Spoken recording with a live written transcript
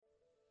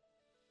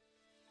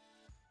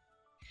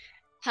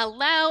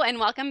Hello and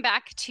welcome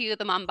back to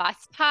the Mom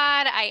Boss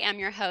Pod. I am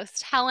your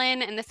host,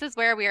 Helen, and this is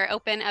where we are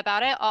open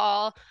about it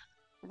all: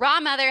 raw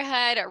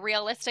motherhood,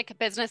 realistic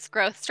business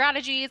growth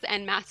strategies,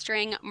 and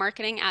mastering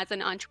marketing as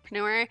an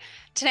entrepreneur.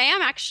 Today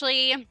I'm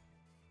actually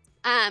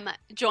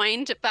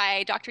joined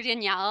by Dr.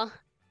 Danielle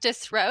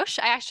Desroche.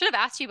 I should have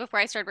asked you before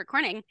I started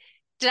recording.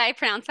 Did I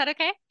pronounce that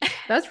okay?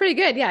 That's pretty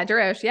good. Yeah,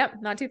 Desroche.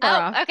 Yep, not too far Oh,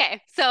 off. okay.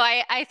 So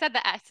I said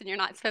the S and you're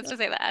not supposed to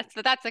say the S,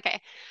 but that's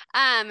okay.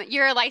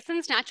 You're a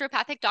licensed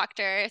naturopathic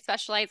doctor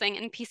specializing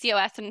in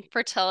PCOS and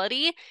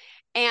fertility.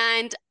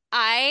 And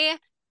I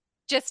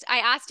I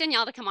asked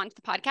Danielle to come onto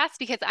the podcast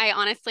because I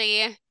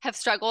honestly have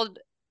struggled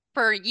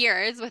for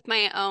years with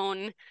my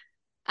own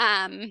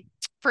um,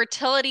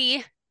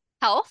 fertility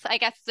health, I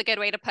guess is a good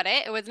way to put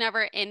it. It was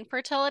never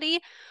infertility,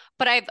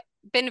 but I've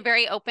been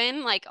very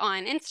open, like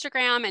on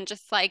Instagram and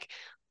just like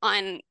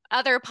on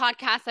other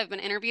podcasts I've been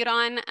interviewed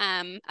on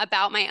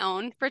about my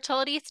own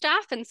fertility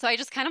stuff. And so I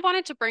just kind of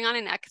wanted to bring on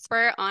an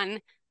expert on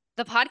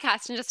the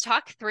podcast and just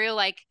talk through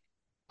like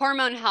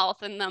hormone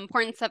health and the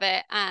importance of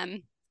it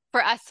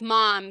for us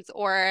moms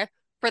or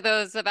for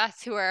those of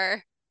us who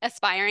are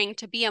aspiring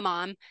to be a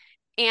mom.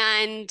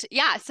 And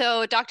yeah,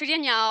 so Dr.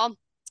 Danielle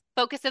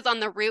focuses on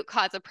the root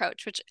cause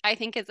approach, which I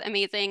think is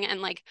amazing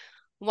and like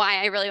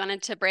why I really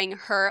wanted to bring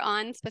her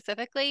on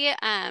specifically.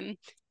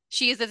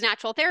 She uses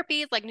natural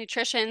therapies like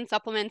nutrition,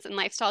 supplements, and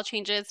lifestyle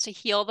changes to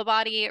heal the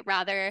body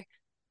rather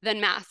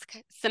than mask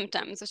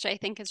symptoms, which I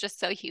think is just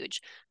so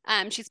huge.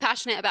 She's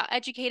passionate about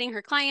educating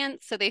her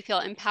clients so they feel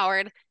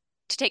empowered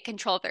to take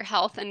control of their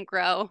health and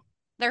grow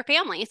their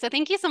family. So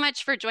thank you so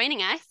much for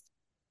joining us.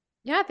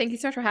 Yeah, thank you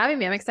so much for having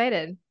me. I'm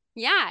excited.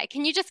 Yeah,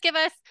 can you just give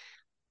us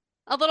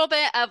a little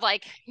bit of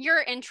like your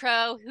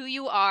intro, who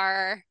you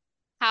are,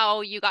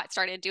 how you got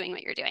started doing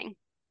what you're doing?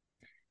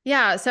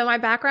 Yeah, so my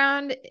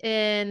background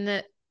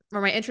in or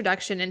my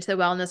introduction into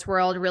the wellness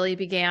world really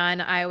began.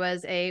 I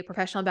was a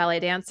professional ballet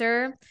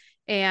dancer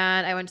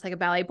and I went to like a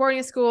ballet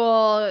boarding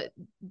school,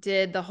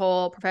 did the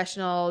whole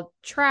professional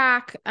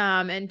track.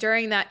 And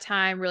during that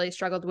time, really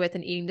struggled with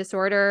an eating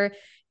disorder.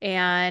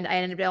 And I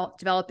ended up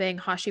developing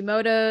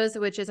Hashimoto's,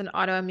 which is an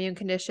autoimmune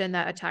condition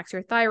that attacks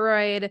your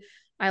thyroid.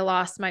 I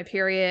lost my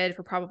period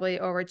for probably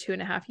over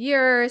 2.5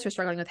 years. We're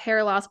struggling with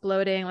hair loss,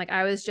 bloating. Like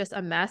I was just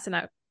a mess. And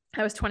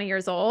I was 20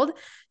 years old.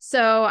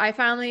 So I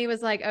finally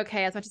was like,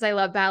 okay, as much as I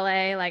love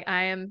ballet, like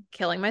I am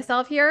killing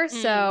myself here.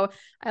 Mm, So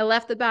I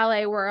left the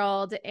ballet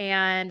world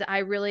and I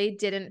really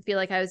didn't feel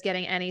like I was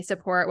getting any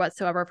support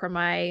whatsoever from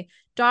my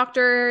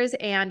doctors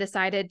and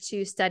decided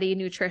to study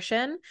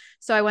nutrition.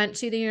 So I went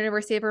to the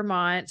University of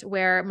Vermont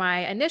where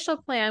my initial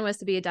plan was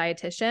to be a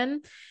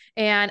dietitian.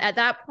 And at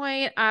that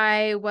point,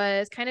 I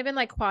was kind of in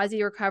like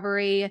quasi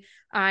recovery.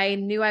 I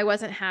knew I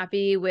wasn't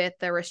happy with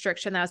the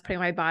restriction that I was putting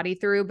my body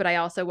through, but I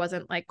also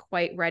wasn't like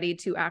quite ready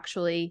to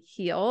actually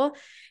heal.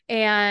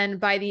 And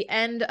by the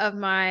end of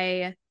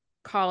my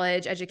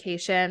college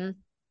education,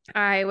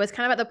 I was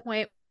kind of at the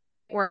point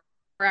where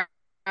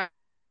I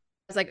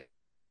was like,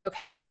 okay,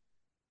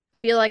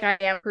 I feel like I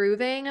am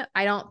improving.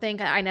 I don't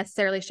think I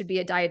necessarily should be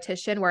a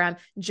dietitian where I'm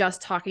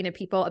just talking to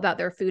people about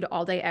their food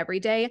all day, every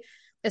day.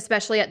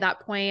 Especially at that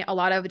point, a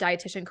lot of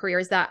dietitian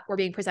careers that were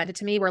being presented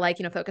to me were like,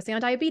 focusing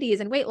on diabetes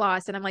and weight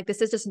loss. And I'm like, this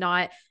is just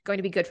not going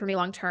to be good for me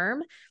long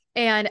term.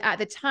 And at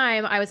the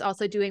time, I was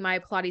also doing my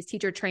Pilates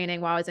teacher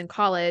training while I was in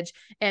college.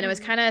 And it was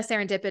mhm. kind of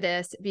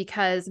serendipitous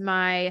because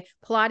my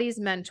Pilates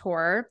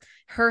mentor,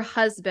 her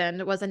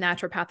husband was a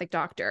naturopathic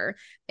doctor.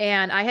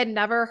 And I had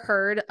never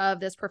heard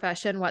of this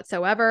profession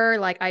whatsoever.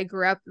 Like I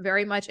grew up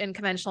very much in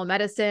conventional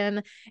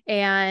medicine.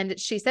 And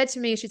she said to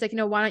me, she's like,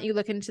 why don't you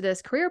look into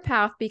this career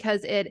path?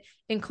 Because it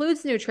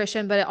includes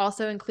nutrition, but it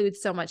also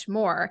includes so much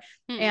more.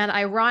 Mm. And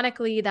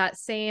ironically, that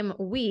same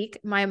week,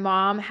 my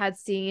mom had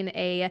seen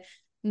a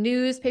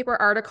newspaper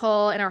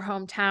article in our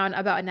hometown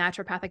about a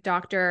naturopathic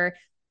doctor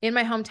in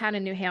my hometown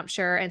in New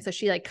Hampshire. And so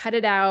she like cut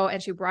it out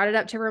and she brought it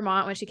up to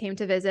Vermont when she came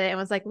to visit and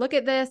was like, look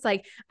at this.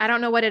 Like, I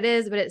don't know what it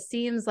is, but it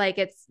seems like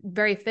it's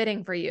very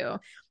fitting for you.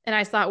 And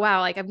I thought,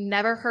 wow, like I've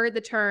never heard the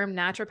term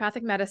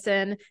naturopathic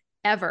medicine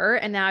ever.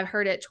 And now I've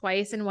heard it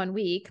twice in 1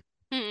 week.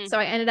 Mm. So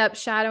I ended up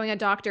shadowing a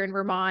doctor in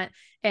Vermont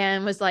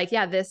and was like,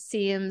 yeah, this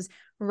seems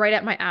right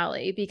up my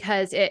alley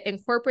because it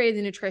incorporated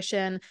the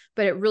nutrition,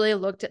 but it really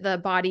looked at the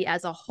body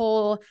as a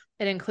whole.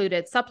 It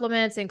included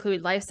supplements,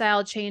 included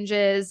lifestyle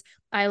changes.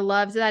 I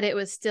loved that it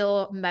was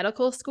still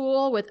medical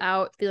school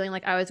without feeling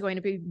like I was going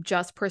to be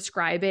just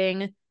prescribing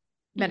Mhm.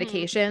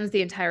 medications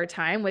the entire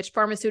time, which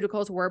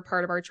pharmaceuticals were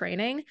part of our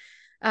training.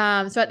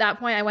 So at that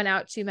point, I went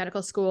out to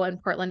medical school in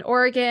Portland,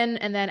 Oregon,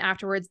 and then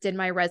afterwards did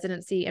my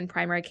residency in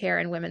primary care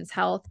and women's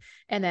health,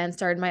 and then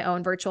started my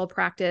own virtual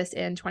practice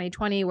in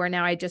 2020, where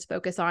now I just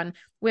focus on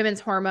women's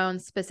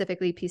hormones,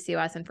 specifically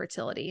PCOS and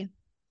fertility.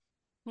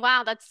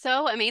 Wow, that's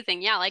so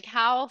amazing. Yeah, like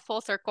how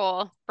full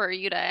circle for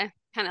you to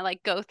kind of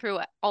like go through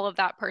all of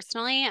that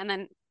personally and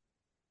then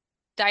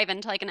dive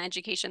into like an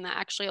education that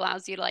actually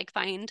allows you to like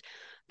find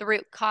the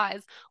root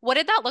cause. What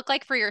did that look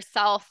like for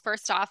yourself,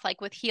 first off,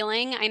 like with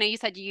healing? I know you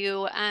said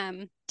you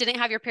didn't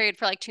have your period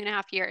for like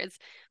 2.5 years,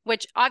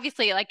 which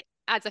obviously like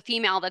as a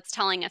female that's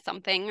telling us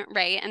something,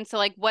 right? And so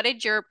like what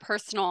did your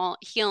personal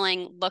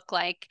healing look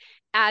like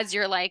as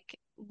you're like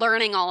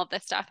learning all of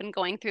this stuff and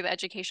going through the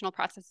educational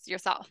process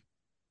yourself?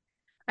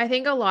 I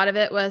think a lot of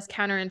it was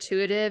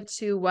counterintuitive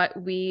to what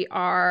we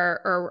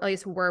are, or at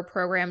least were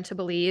programmed to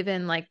believe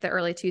in like the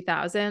early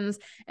 2000s.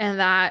 And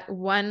that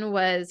one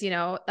was,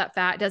 that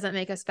fat doesn't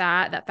make us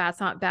fat, that fat's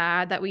not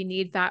bad, that we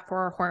need fat for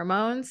our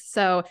hormones.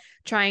 So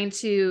trying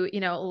to,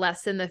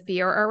 lessen the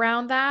fear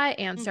around that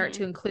and start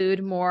to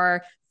include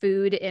more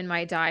food in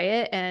my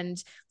diet.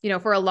 And,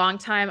 for a long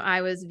time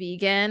I was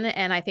vegan,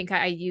 and I think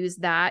I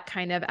used that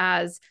kind of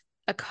as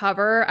a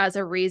cover, as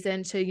a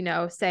reason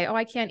to, say, oh,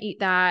 I can't eat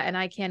that and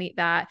I can't eat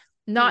that.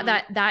 Not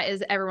that that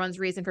is everyone's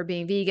reason for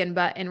being vegan,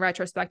 but in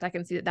retrospect, I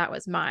can see that that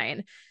was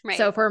mine. Right.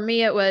 So for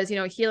me, it was,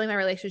 healing my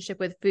relationship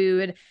with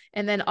food,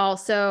 and then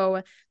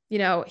also,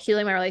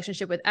 healing my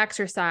relationship with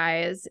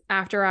exercise.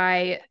 After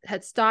I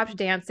had stopped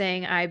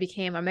dancing, I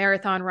became a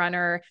marathon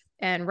runner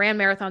and ran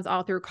marathons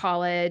all through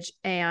college.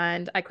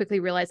 And I quickly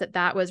realized that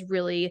that was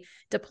really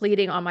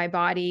depleting on my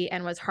body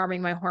and was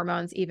harming my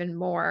hormones even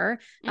more.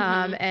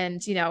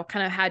 And,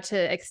 kind of had to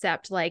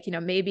accept like,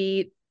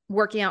 maybe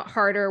working out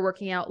harder,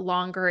 working out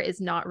longer is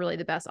not really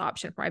the best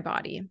option for my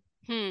body.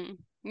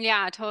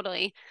 Yeah,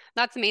 totally.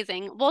 That's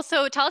amazing. Well,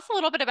 so tell us a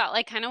little bit about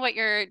like kind of what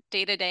your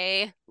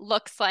day-to-day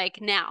looks like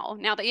now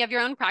that you have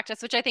your own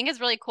practice, which I think is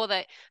really cool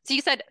so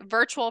you said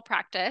virtual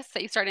practice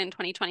that you started in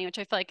 2020, which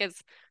I feel like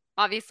is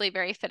obviously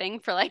very fitting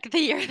for like the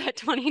year that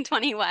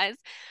 2020 was.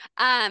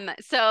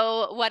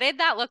 So what did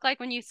that look like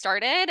when you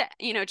started,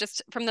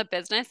 just from the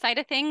business side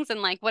of things,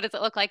 and like what does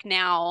it look like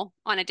now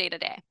on a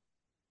day-to-day?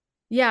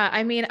 Yeah,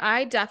 I mean,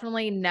 I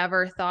definitely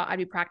never thought I'd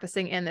be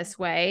practicing in this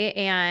way.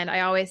 And I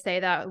always say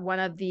that one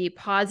of the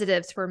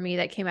positives for me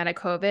that came out of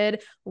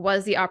COVID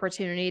was the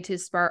opportunity to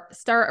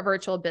start a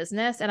virtual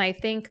business. And I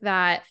think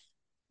that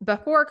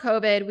before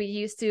COVID,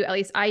 at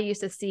least I used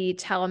to see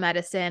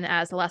telemedicine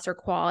as lesser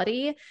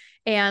quality.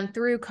 And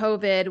through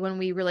COVID, when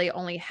we really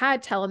only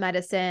had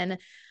telemedicine,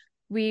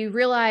 we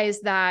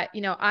realized that,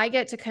 I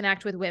get to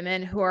connect with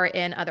women who are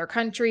in other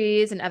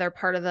countries and other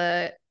part of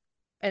the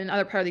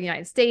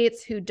United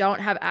States who don't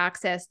have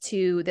access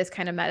to this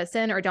kind of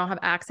medicine or don't have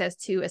access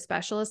to a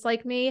specialist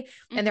like me,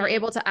 and they're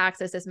able to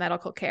access this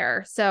medical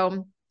care.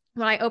 So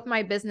when I opened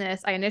my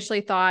business, I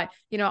initially thought,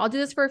 I'll do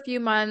this for a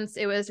few months.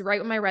 It was right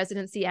when my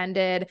residency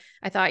ended.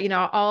 I thought,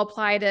 I'll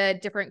apply to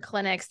different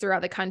clinics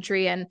throughout the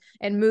country and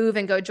move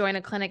and go join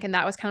a clinic. And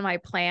that was kind of my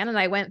plan. And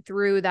I went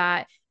through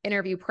that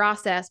interview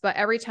process. But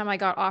every time I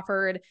got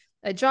offered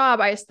a job,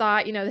 I just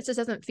thought, this just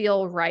doesn't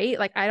feel right.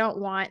 Like, I don't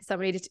want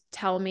somebody to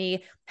tell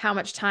me how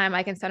much time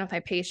I can spend with my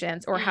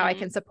patients or how I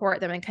can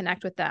support them and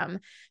connect with them.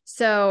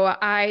 So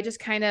I just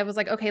kind of was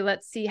like, okay,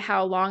 let's see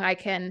how long I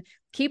can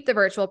keep the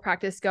virtual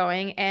practice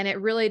going. And it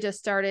really just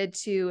started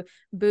to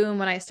boom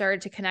when I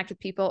started to connect with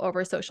people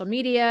over social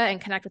media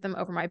and connect with them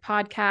over my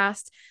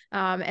podcast.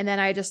 And then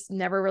I just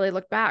never really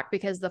looked back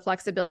because the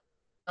flexibility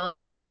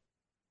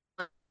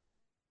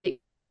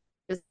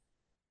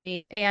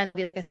and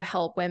we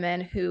help women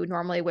who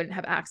normally wouldn't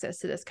have access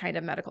to this kind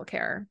of medical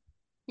care.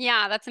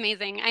 Yeah, that's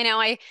amazing. I know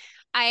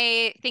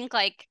I think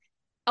like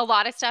a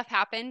lot of stuff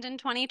happened in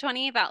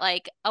 2020 that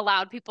like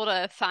allowed people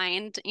to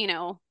find,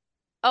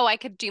 oh, I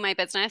could do my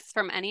business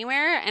from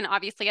anywhere. And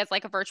obviously as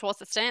like a virtual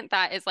assistant,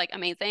 that is like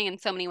amazing in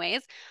so many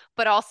ways.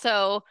 But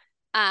also,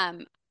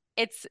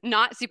 it's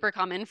not super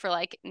common for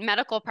like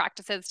medical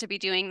practices to be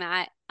doing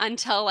that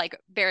until like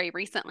very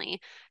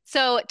recently.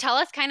 So tell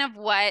us kind of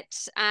what,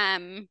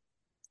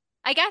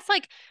 I guess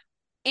like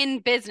in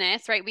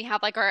business, right, we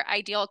have like our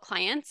ideal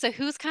clients. So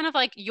who's kind of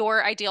like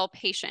your ideal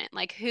patient?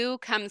 Like who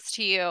comes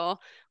to you?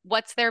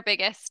 What's their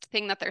biggest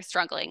thing that they're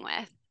struggling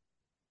with?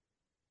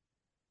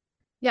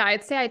 Yeah,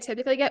 I'd say I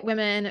typically get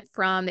women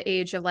from the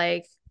age of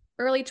like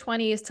early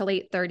 20s to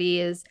late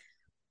 30s.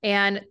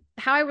 And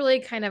how I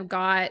really kind of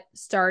got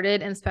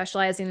started in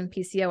specializing in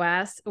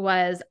PCOS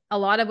was a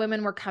lot of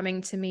women were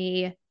coming to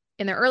me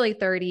in their early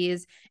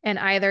 30s, and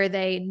either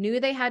they knew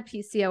they had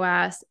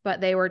PCOS,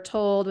 but they were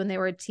told when they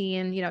were a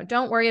teen,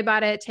 don't worry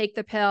about it, take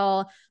the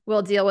pill,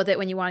 we'll deal with it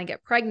when you want to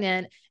get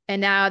pregnant.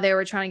 And now they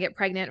were trying to get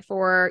pregnant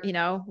for,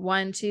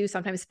 1, 2,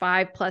 sometimes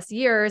 5+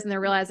 years. And they're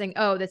realizing,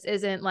 oh, this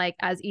isn't like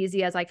as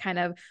easy as I kind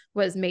of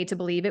was made to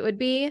believe it would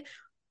be.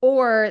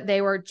 Or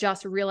they were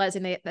just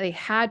realizing they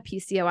had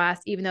PCOS,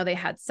 even though they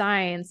had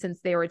signs since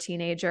they were a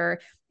teenager.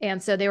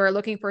 And so they were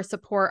looking for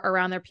support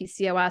around their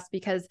PCOS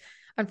because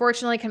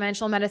unfortunately,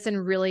 conventional medicine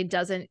really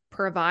doesn't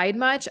provide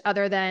much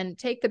other than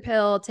take the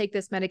pill, take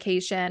this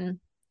medication,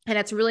 and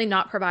it's really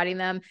not providing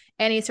them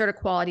any sort of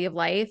quality of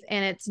life.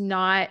 And it's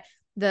not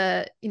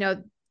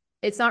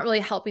it's not really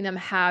helping them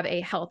have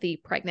a healthy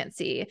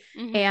pregnancy.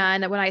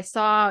 And when I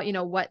saw,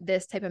 what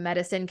this type of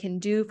medicine can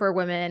do for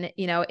women,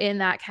 in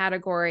that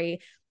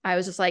category, I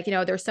was just like,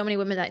 there's so many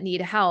women that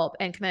need help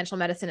and conventional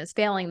medicine is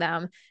failing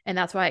them. And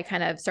that's why I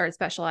kind of started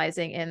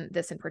specializing in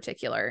this in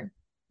particular.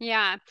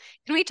 Yeah.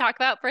 Can we talk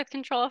about birth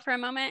control for a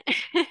moment?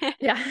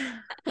 Yeah.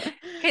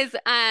 Because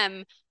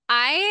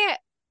I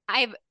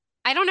I've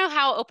I don't know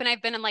how open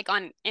I've been in like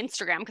on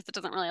Instagram because it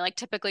doesn't really like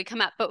typically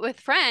come up, but with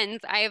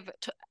friends,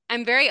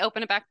 I'm very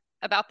open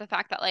about the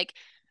fact that like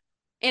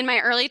in my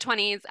early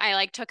 20s, I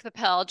like took the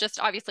pill just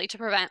obviously to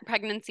prevent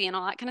pregnancy and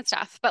all that kind of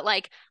stuff. But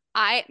like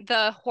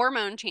the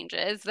hormone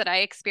changes that I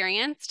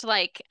experienced,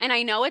 like, and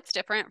I know it's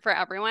different for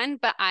everyone,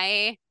 but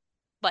I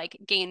like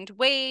gained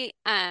weight.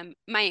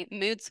 My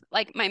moods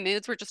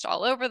were just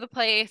all over the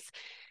place.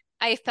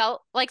 I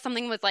felt like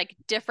something was like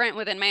different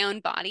within my own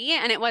body.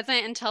 And it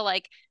wasn't until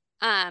like,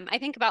 I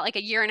think about like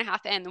a year and a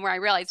half in where I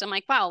realized I'm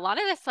like, wow, a lot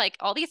of this, like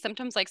all these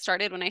symptoms like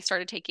started when I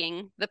started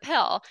taking the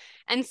pill.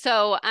 And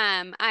so,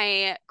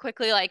 I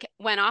quickly like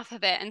went off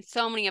of it and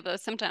so many of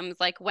those symptoms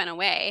like went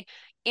away.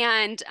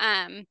 And,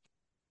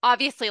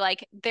 obviously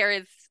like there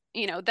is,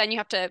 then you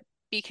have to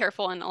be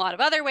careful in a lot of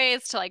other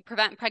ways to like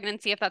prevent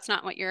pregnancy if that's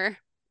not what your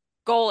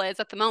goal is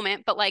at the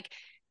moment. But like,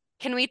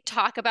 can we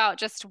talk about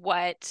just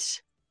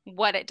what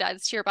it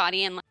does to your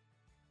body and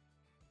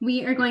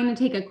we are going to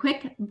take a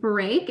quick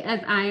break as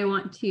I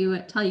want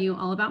to tell you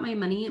all about my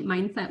money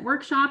mindset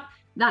workshop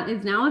that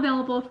is now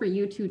available for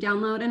you to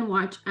download and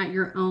watch at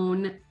your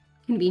own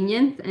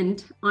convenience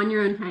and on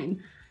your own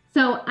time.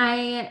 So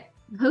I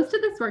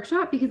hosted this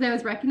workshop because I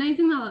was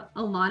recognizing that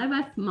a lot of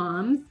us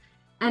moms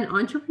and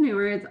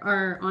entrepreneurs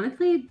are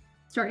honestly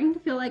starting to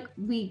feel like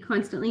we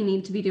constantly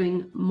need to be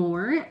doing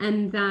more,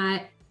 and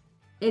that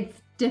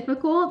it's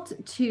difficult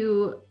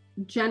to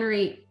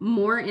generate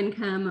more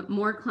income,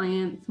 more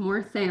clients,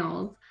 more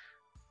sales.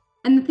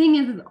 And the thing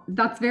is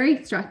that's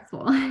very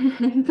stressful.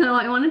 And so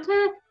I wanted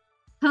to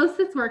host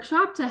this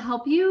workshop to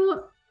help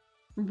you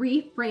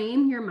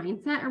reframe your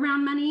mindset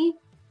around money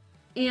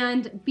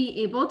and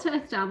be able to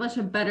establish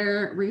a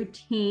better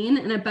routine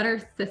and a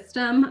better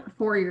system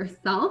for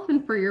yourself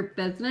and for your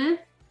business,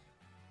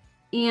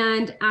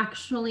 and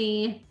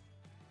actually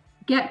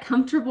get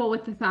comfortable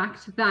with the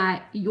fact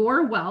that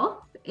your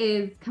wealth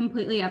is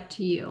completely up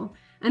to you.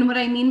 And what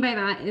I mean by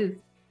that is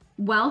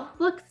wealth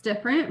looks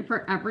different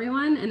for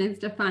everyone and is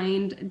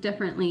defined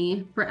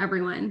differently for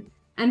everyone.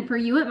 And for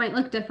you, it might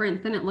look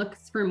different than it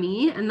looks for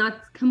me, and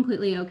that's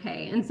completely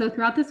okay. And so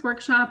throughout this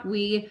workshop,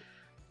 we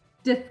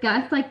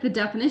discuss like the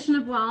definition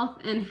of wealth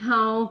and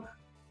how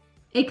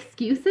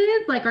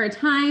excuses like our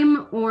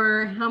time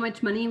or how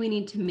much money we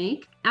need to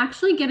make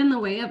actually get in the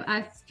way of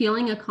us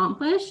feeling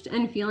accomplished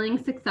and feeling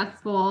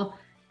successful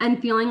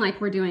and feeling like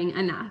we're doing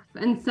enough.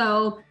 And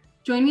so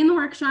join me in the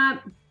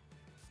workshop.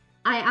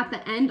 I, at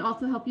the end,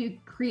 also help you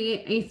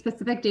create a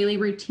specific daily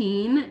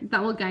routine that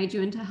will guide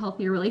you into a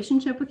healthier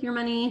relationship with your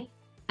money.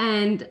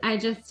 And I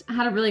just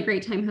had a really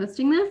great time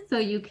hosting this. So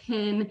you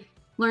can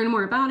learn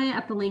more about it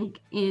at the link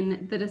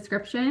in the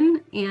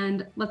description.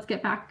 And let's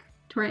get back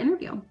to our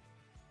interview.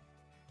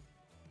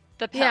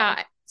 the pill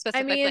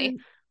specifically? I mean,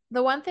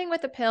 the one thing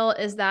with the pill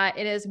is that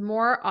it is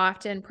more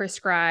often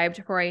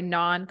prescribed for a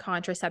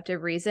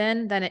non-contraceptive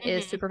reason than it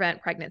is to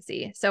prevent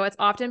pregnancy. So it's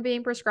often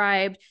being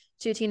prescribed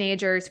to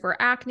teenagers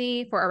for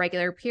acne, for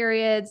irregular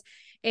periods.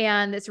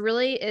 And this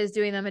really is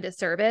doing them a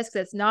disservice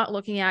because it's not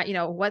looking at,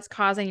 what's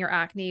causing your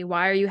acne.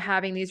 Why are you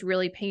having these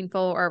really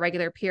painful or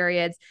irregular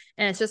periods?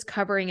 And it's just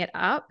covering it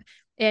up.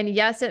 And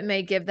yes, it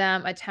may give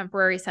them a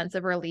temporary sense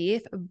of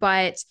relief,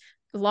 but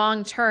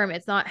long term,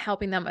 it's not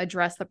helping them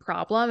address the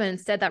problem. And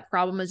instead, that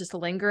problem is just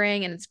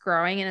lingering and it's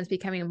growing and it's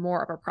becoming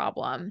more of a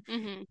problem.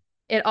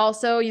 It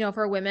also,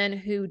 for women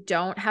who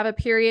don't have a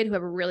period, who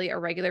have really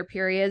irregular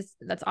periods,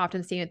 that's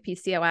often seen with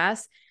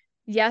PCOS.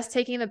 Yes,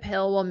 taking the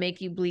pill will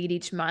make you bleed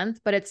each month,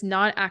 but it's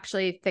not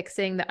actually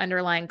fixing the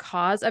underlying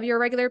cause of your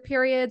irregular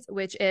periods,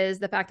 which is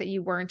the fact that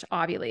you weren't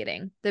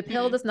ovulating. The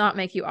pill does not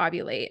make you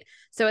ovulate.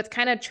 So it's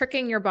kind of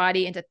tricking your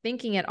body into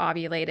thinking it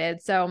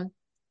ovulated. So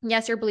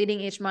yes, you're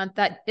bleeding each month.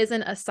 That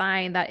isn't a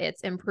sign that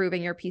it's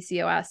improving your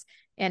PCOS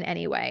in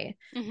any way.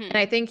 And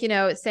I think,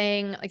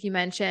 saying, like you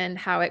mentioned,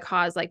 how it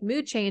caused like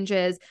mood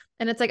changes.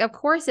 And it's like, of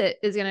course it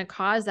is going to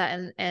cause that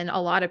in a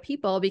lot of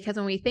people, because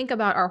when we think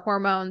about our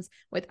hormones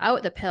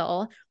without the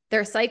pill,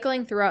 they're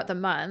cycling throughout the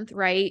month,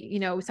 right?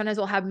 Sometimes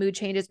we'll have mood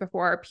changes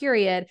before our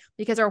period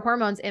because our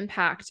hormones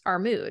impact our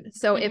mood.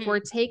 So if we're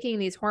taking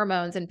these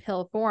hormones in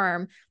pill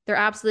form, they're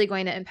absolutely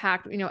going to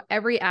impact,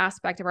 every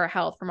aspect of our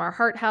health, from our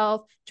heart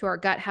health to our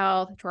gut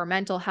health to our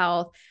mental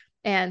health.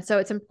 And so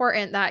it's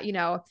important that,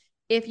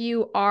 if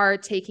you are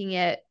taking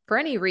it for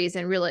any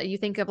reason, really, you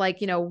think of like,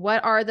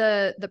 what are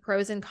the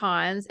pros and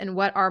cons and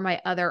what are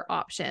my other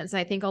options? And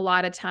I think a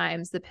lot of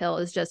times the pill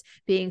is just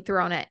being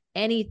thrown at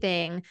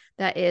anything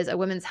that is a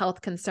women's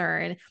health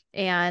concern.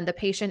 And the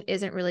patient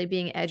isn't really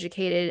being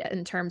educated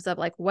in terms of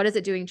like, what is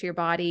it doing to your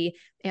body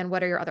and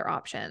what are your other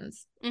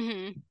options?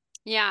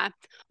 Yeah.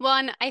 Well,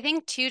 and I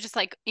think too, just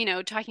like,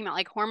 talking about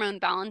like hormone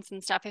balance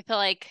and stuff, I feel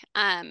like,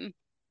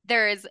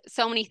 there's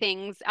so many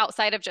things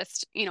outside of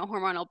just,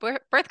 hormonal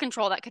birth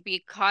control that could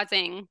be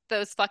causing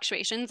those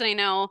fluctuations. And I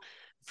know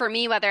for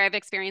me, whether I've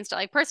experienced it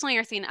like personally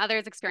or seen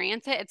others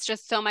experience it, it's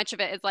just so much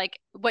of it is like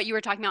what you were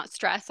talking about,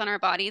 stress on our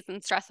bodies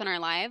and stress on our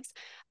lives.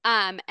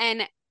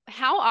 And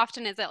how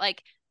often is it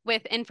like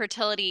with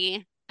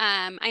infertility,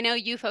 I know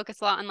you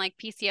focus a lot on like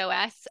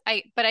PCOS.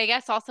 But I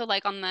guess also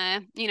like on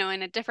the,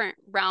 in a different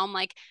realm,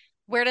 like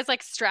where does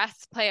like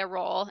stress play a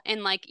role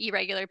in like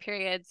irregular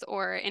periods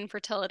or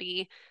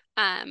infertility,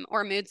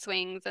 or mood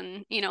swings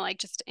and, like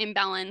just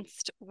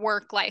imbalanced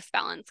work-life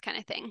balance kind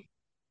of thing?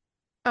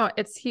 Oh,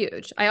 it's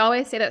huge. I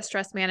always say that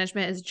stress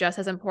management is just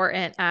as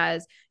important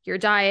as your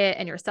diet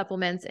and your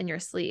supplements and your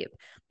sleep.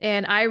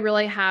 And I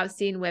really have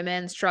seen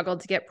women struggle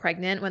to get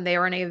pregnant when they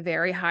are in a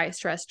very high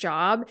stress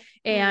job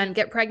and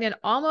get pregnant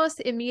almost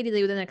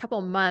immediately within a couple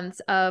of months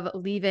of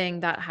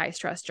leaving that high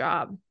stress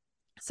job.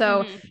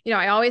 So,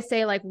 I always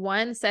say like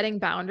one, setting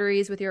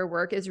boundaries with your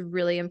work is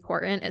really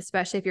important,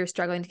 especially if you're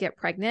struggling to get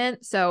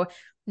pregnant. So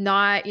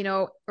not,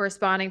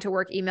 responding to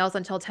work emails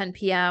until 10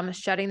 p.m.,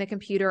 shutting the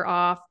computer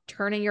off,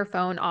 turning your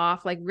phone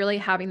off, like really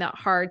having that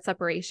hard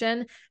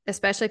separation,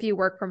 especially if you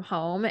work from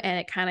home and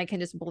it kind of can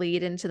just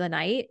bleed into the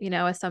night.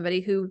 As somebody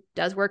who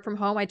does work from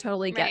home, I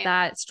totally get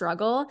that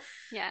struggle.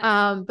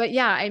 Yeah. But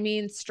yeah, I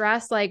mean,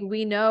 stress, like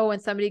we know when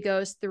somebody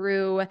goes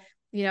through,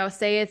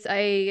 say it's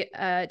a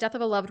death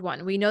of a loved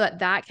one, we know that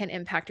that can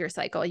impact your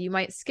cycle. You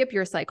might skip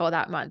your cycle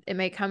that month. It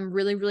may come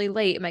really, really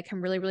late. It might come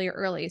really, really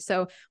early.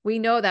 So we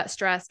know that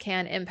stress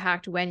can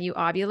impact when you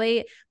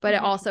ovulate, but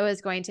it also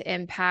is going to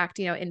impact,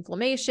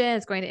 inflammation.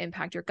 It's going to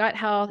impact your gut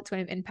health. It's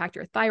going to impact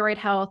your thyroid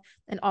health.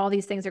 And all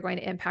these things are going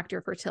to impact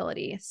your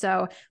fertility.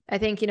 So I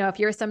think, if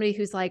you're somebody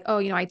who's like, oh,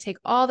 I take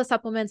all the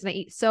supplements and I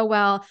eat so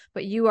well,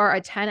 but you are a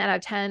 10 out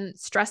of 10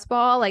 stress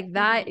ball like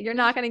that, you're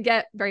not going to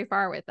get very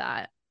far with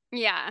that.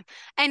 Yeah.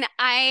 And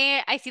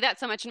I see that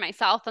so much in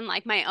myself and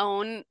like my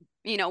own,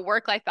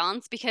 work-life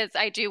balance, because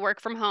I do work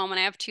from home and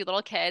I have two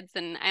little kids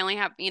and I only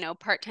have,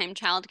 part-time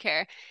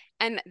childcare.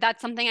 And that's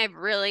something I've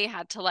really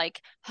had to like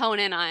hone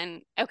in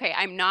on. Okay,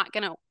 I'm not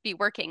going to be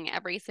working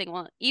every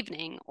single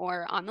evening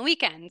or on the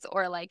weekends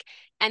or like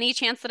any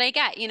chance that I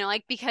get,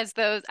 like because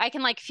I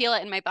can like feel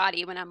it in my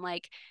body when I'm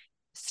like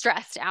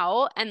stressed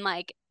out, and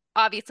like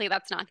obviously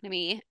that's not going to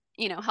be,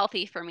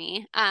 healthy for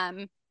me.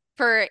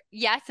 For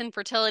yes,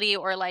 infertility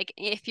or like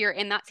if you're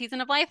in that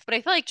season of life, but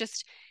I feel like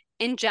just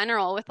in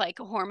general with like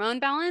hormone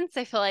balance,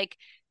 I feel like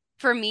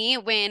for me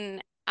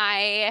when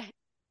I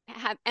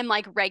am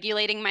like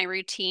regulating my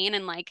routine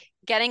and like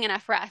getting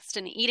enough rest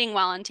and eating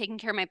well and taking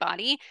care of my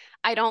body,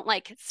 I don't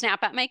like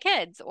snap at my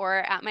kids or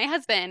at my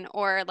husband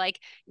or like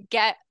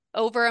get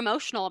over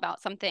emotional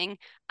about something.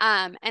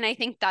 And I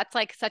think that's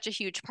like such a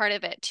huge part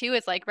of it too,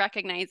 is like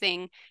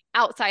recognizing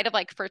outside of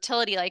like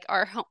fertility, like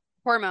our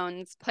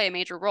hormones play a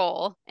major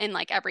role in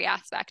like every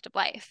aspect of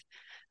life.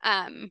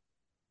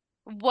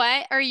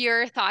 What are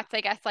your thoughts, I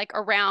guess, like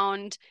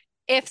around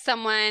if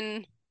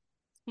someone,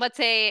 let's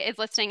say, is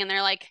listening and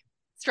they're like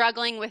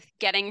struggling with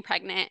getting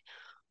pregnant,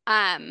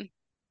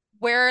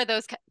 where are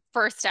those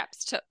first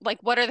steps to like,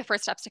 what are the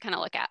first steps to kind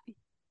of look at?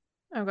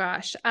 Oh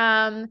gosh.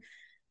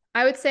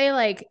 I would say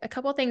like a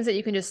couple of things that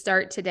you can just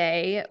start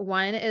today.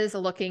 One is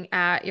looking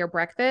at your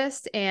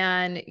breakfast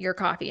and your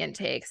coffee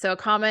intake. So a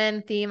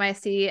common theme I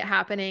see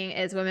happening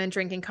is women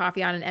drinking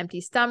coffee on an empty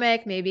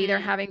stomach. Maybe they're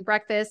having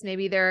breakfast,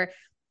 maybe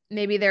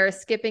they're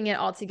skipping it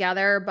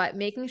altogether, but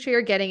making sure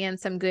you're getting in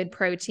some good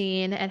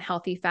protein and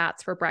healthy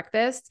fats for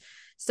breakfast.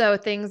 So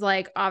things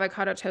like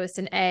avocado toast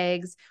and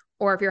eggs,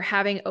 or if you're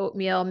having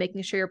oatmeal,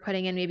 making sure you're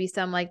putting in maybe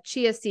some like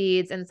chia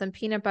seeds and some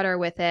peanut butter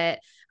with it.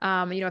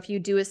 If you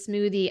do a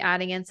smoothie,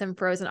 adding in some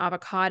frozen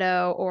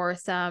avocado or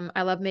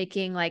I love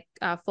making like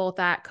full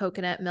fat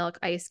coconut milk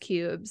ice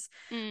cubes,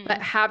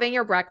 but having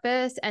your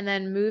breakfast and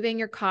then moving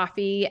your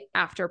coffee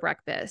after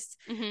breakfast.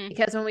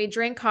 Because when we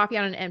drink coffee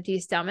on an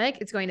empty stomach,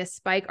 it's going to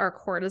spike our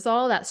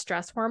cortisol, that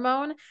stress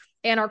hormone.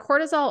 And our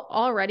cortisol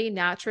already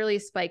naturally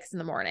spikes in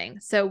the morning.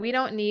 So we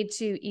don't need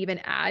to even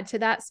add to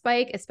that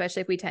spike,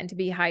 especially if we tend to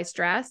be high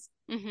stress.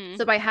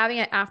 So by having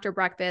it after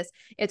breakfast,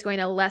 it's going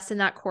to lessen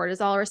that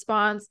cortisol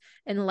response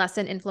and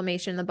lessen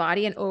inflammation in the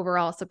body and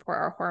overall support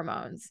our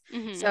hormones.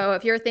 So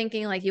if you're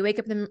thinking like you wake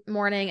up in the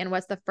morning and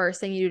what's the first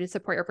thing you do to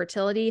support your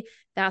fertility,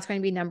 that's going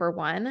to be number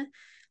one.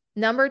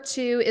 Number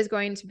two is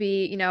going to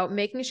be,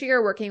 making sure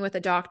you're working with a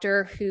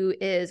doctor who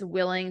is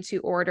willing to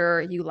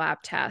order you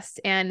lab tests.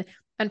 And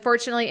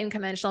unfortunately, in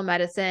conventional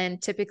medicine,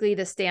 typically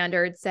the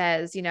standard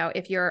says,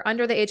 if you're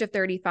under the age of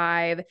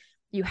 35,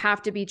 you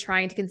have to be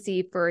trying to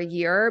conceive for a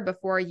year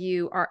before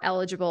you are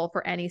eligible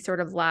for any sort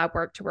of lab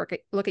work to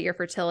look at your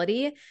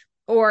fertility.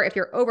 Or if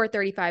you're over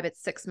 35,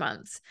 it's 6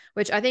 months,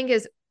 which I think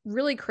is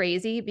really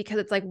crazy because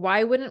it's like,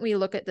 why wouldn't we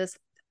look at this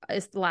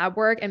lab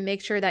work and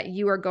make sure that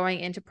you are going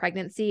into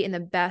pregnancy in the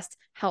best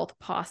health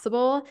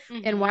possible?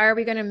 And why are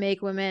we going to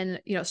make women,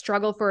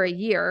 struggle for a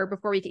year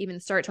before we can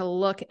even start to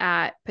look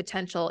at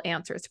potential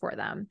answers for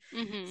them?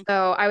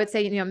 So I would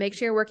say, make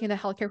sure you're working with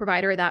a healthcare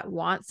provider that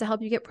wants to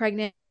help you get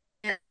pregnant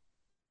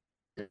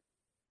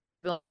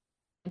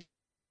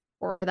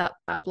or that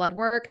blood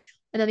work.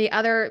 And then the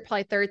other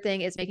probably third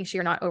thing is making sure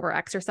you're not over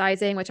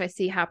exercising, which I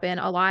see happen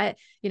a lot,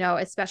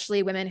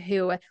 especially women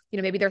who,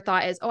 maybe their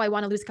thought is, oh, I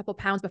want to lose a couple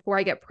pounds before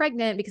I get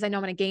pregnant because I know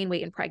I'm going to gain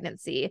weight in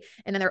pregnancy.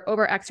 And then they're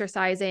over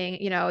exercising,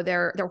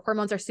 their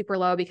hormones are super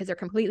low because they're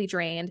completely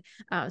drained.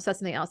 So that's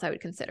something else I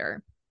would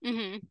consider.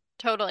 Mm-hmm.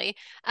 Totally.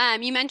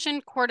 You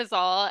mentioned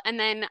cortisol, and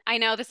then I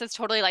know this is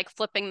totally like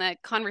flipping the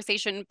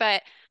conversation,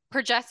 but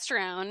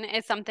progesterone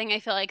is something I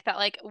feel like that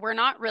like we're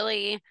not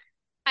really,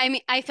 I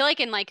mean, I feel like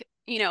in like,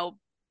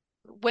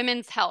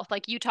 women's health,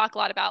 like you talk a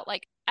lot about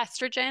like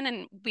estrogen,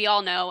 and we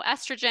all know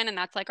estrogen, and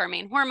that's like our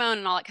main hormone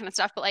and all that kind of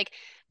stuff, but like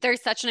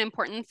there's such an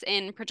importance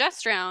in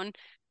progesterone.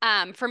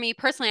 For me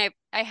personally,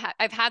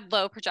 I've had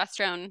low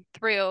progesterone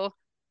through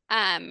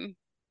um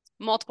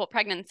multiple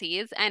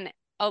pregnancies, and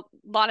a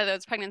lot of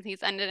those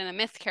pregnancies ended in a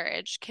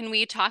miscarriage. Can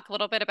we talk a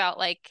little bit about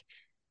like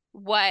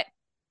what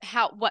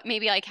what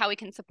maybe like how we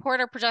can support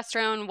our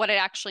progesterone, what it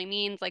actually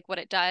means, like what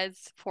it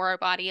does for our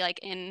body, like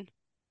in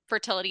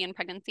fertility and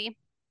pregnancy?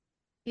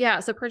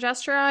 Yeah, so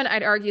progesterone,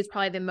 I'd argue, is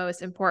probably the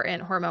most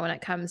important hormone when it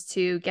comes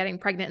to getting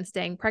pregnant and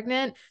staying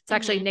pregnant. It's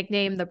actually Mm-hmm.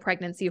 nicknamed the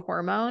pregnancy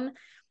hormone.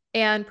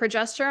 And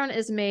progesterone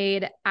is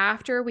made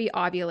after we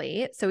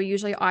ovulate. So we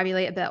usually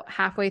ovulate about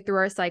halfway through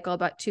our cycle,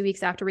 about 2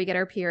 weeks after we get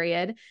our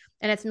period.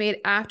 And it's made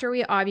after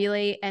we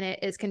ovulate, and it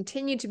is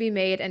continued to be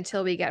made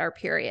until we get our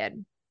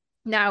period.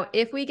 Now,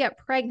 if we get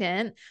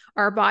pregnant,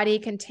 our body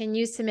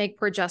continues to make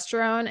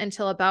progesterone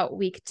until about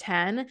week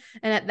 10.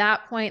 And at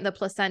that point, the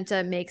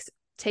placenta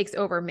takes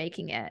over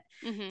making it.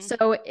 Mm-hmm.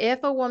 So if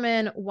a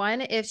woman,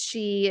 if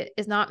she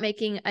is not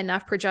making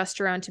enough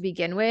progesterone to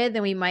begin with,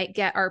 then we might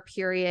get our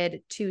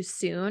period too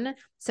soon.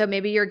 So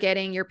maybe you're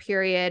getting your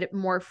period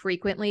more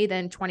frequently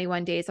than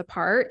 21 days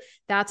apart.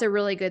 That's a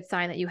really good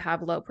sign that you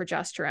have low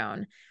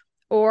progesterone.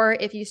 Or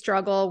if you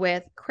struggle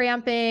with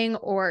cramping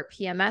or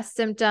PMS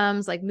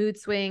symptoms like mood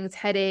swings,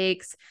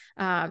 headaches,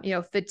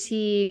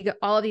 fatigue,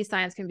 all of these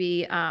signs can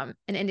be an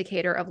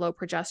indicator of low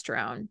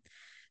progesterone.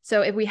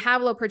 So if we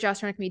have low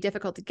progesterone, it can be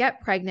difficult to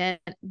get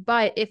pregnant.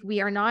 But if we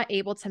are not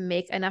able to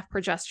make enough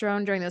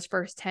progesterone during those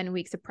first 10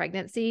 weeks of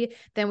pregnancy,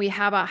 then we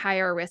have a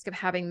higher risk of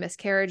having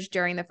miscarriage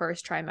during the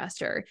first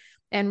trimester.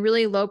 And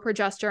really low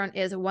progesterone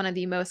is one of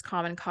the most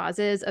common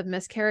causes of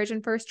miscarriage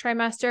in first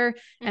trimester.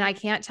 Mm-hmm. And I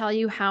can't tell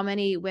you how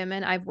many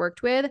women I've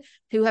worked with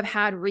who have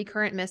had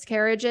recurrent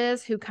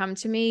miscarriages who come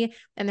to me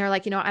and they're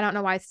like, I don't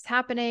know why this is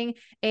happening.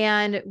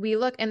 And we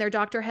look and their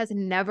doctor has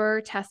never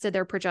tested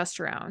their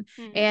progesterone.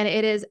 Mm-hmm. And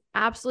it is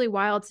absolutely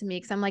wild to me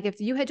because I'm like, if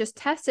you had just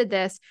tested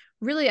this,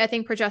 really, I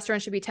think progesterone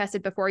should be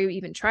tested before you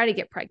even try to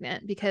get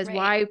pregnant, because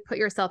why put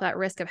yourself at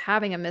risk of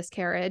having a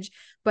miscarriage?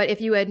 But if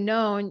you had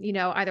known,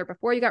 either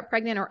before you got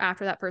pregnant or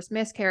after that first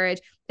miscarriage,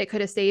 it could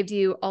have saved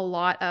you a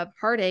lot of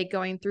heartache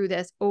going through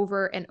this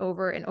over and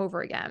over and over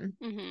again.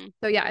 Mm-hmm.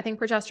 So yeah, I think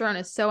progesterone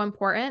is so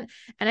important,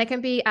 and it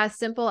can be as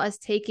simple as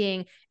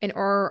taking an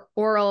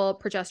oral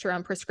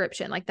progesterone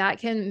prescription. Like that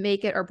can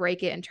make it or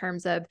break it in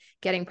terms of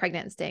getting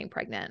pregnant and staying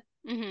pregnant.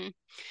 Mm-hmm.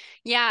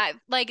 Yeah,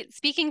 like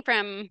speaking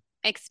from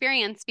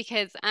experience,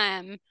 because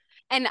and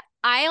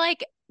I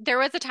like there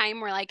was a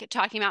time where like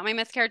talking about my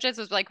miscarriages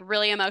was like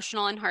really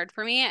emotional and hard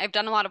for me. I've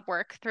done a lot of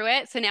work through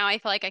it, so now I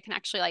feel like I can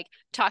actually like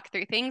talk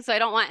through things. So I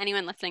don't want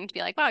anyone listening to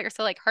be like, wow, you're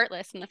so like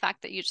heartless, and the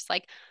fact that you just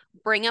like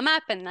bring them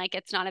up and like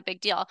it's not a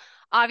big deal.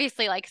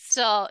 Obviously, like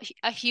still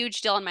a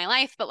huge deal in my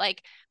life, but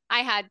like I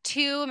had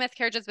 2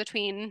 miscarriages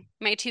between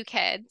my 2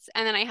 kids,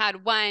 and then I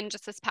had one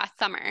just this past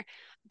summer.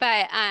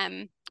 But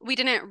we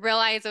didn't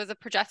realize it was a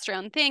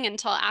progesterone thing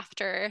until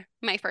after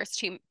my first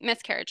 2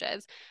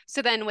 miscarriages.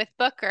 So then with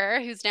Booker,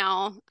 who's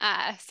now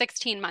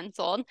 16 months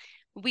old,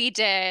 we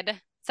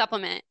did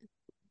supplement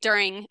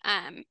during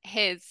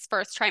his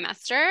first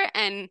trimester,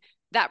 and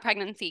that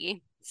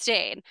pregnancy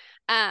stayed.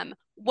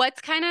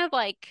 What's kind of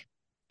like,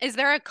 is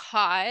there a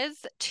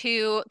cause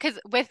to, because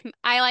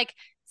I like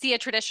see a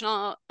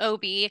traditional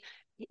OB,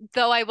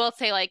 though I will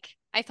say like,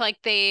 I feel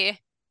like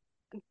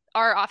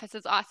our office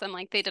is awesome.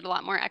 Like they did a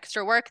lot more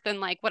extra work than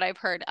like what I've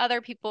heard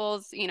other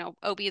people's,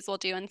 OBs will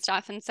do and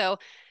stuff. And so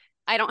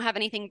I don't have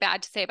anything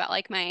bad to say about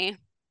like my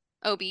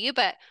OB,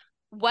 but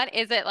what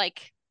is it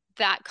like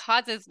that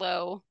causes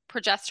low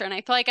progesterone?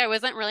 I feel like I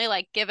wasn't really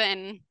like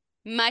given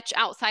much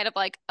outside of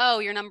like, oh,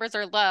 your numbers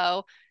are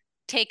low,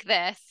 take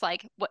this,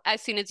 like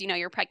as soon as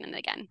you're pregnant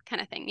again,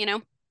 kind of thing,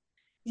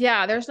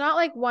 Yeah, there's not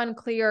like one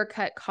clear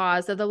cut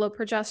cause of the low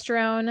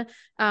progesterone.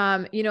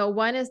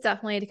 One is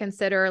definitely to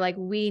consider like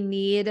we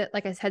need,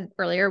 like I said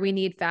earlier, we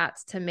need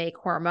fats to make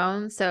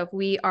hormones. So if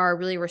we are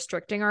really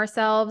restricting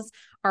ourselves,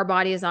 our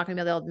body is not going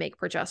to be able to make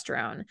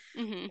progesterone.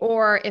 Mm-hmm.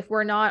 Or if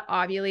we're not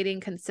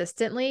ovulating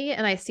consistently,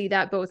 and I see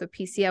that both with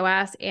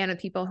PCOS and with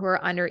people who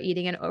are under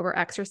eating and over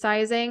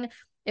exercising.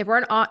 If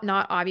we're not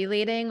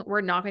ovulating,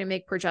 we're not going to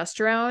make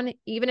progesterone.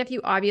 Even if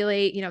you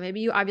ovulate, maybe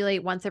you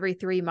ovulate once every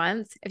 3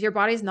 months. If your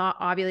body's not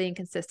ovulating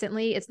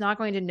consistently, it's not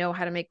going to know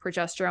how to make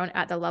progesterone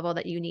at the level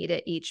that you need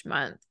it each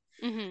month.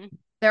 Mm-hmm.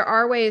 There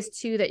are ways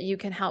too that you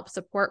can help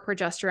support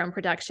progesterone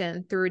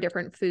production through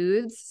different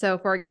foods. So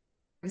for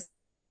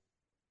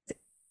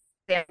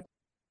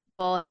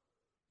example,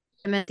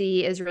 vitamin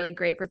C is really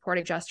great for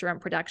supporting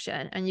progesterone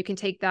production. And you can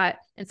take that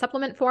in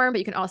supplement form, but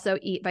you can also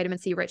eat vitamin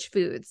C rich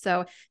foods.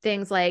 So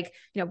things like,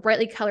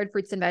 brightly colored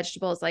fruits and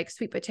vegetables like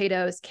sweet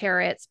potatoes,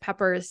 carrots,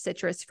 peppers,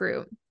 citrus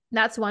fruit.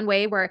 That's one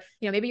way where,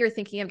 maybe you're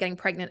thinking of getting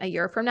pregnant a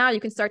year from now. You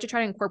can start to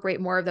try to incorporate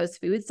more of those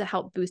foods to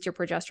help boost your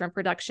progesterone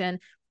production,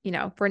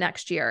 for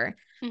next year.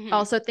 Mm-hmm.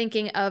 Also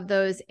thinking of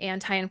those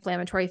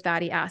anti-inflammatory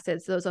fatty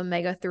acids, those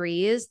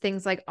omega-3s,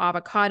 things like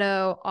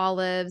avocado,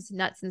 olives,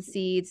 nuts and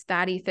seeds,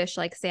 fatty fish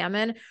like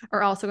salmon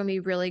are also going to be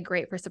really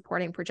great for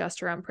supporting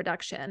progesterone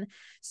production.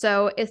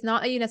 So it's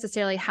not that you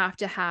necessarily have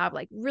to have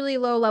like really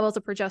low levels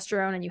of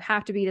progesterone and you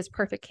have to be this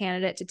perfect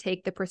candidate to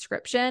take the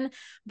prescription,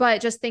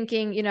 but just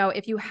thinking,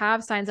 if you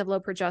have signs of low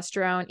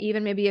progesterone,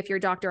 even maybe if your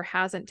doctor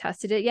hasn't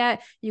tested it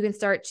yet, you can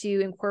start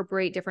to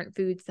incorporate different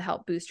foods to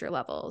help boost your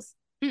levels.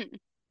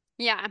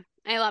 Yeah,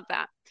 I love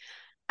that.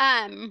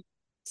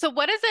 So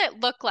what does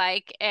it look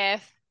like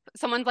if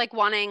someone's like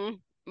wanting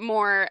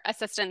more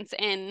assistance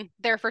in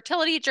their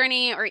fertility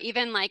journey, or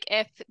even like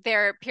if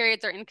their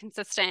periods are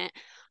inconsistent,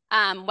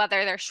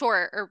 whether they're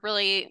short or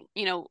really,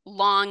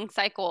 long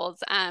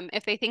cycles,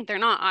 if they think they're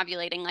not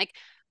ovulating, like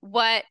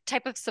what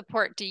type of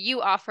support do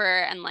you offer,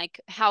 and like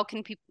how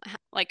can people,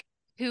 like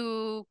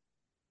who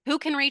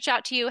can reach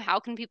out to you? How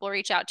can people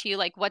reach out to you?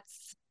 Like what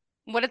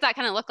does that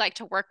kind of look like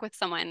to work with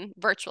someone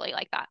virtually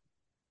like that?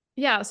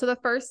 Yeah. So the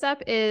first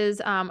step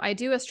is I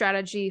do a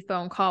strategy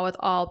phone call with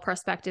all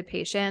prospective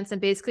patients.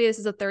 And basically, this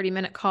is a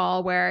 30-minute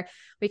call where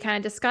we kind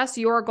of discuss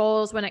your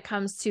goals when it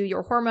comes to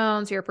your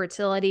hormones, your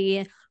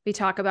fertility. We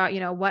talk about,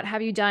 what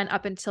have you done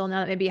up until now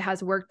that maybe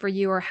has worked for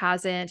you or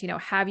hasn't?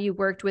 Have you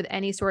worked with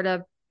any sort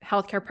of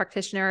healthcare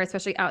practitioner,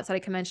 especially outside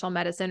of conventional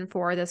medicine,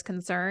 for this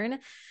concern?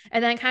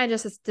 And then kind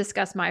of just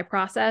discuss my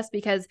process,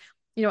 because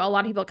a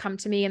lot of people come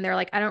to me and they're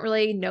like, I don't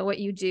really know what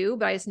you do,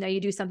 but I just know you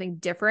do something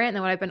different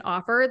than what I've been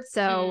offered.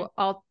 So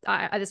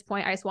at this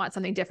point, I just want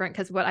something different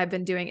because what I've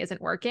been doing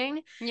isn't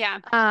working. Yeah.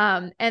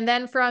 And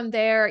then from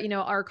there,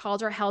 our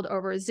calls are held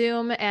over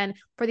Zoom. And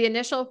for the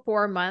initial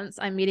 4 months,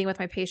 I'm meeting with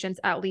my patients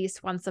at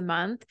least once a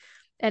month.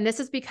 And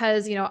this is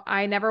because,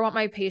 I never want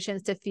my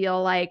patients to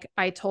feel like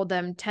I told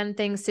them 10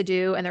 things to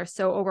do and they're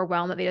so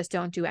overwhelmed that they just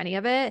don't do any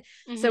of it.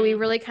 Mm-hmm. So we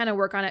really kind of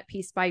work on it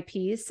piece by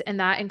piece. And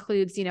that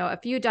includes, a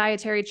few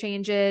dietary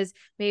changes,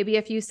 maybe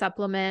a few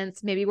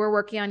supplements, maybe we're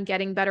working on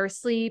getting better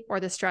sleep or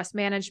the stress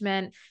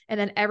management. And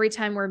then every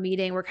time we're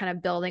meeting, we're kind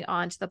of building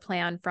onto the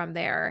plan from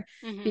there.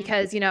 Mm-hmm.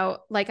 Because,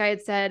 like I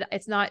had said,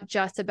 it's not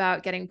just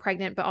about getting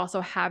pregnant, but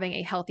also having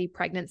a healthy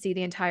pregnancy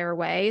the entire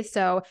way.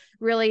 So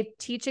really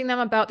teaching them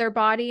about their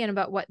body and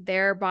about what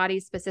their body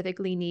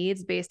specifically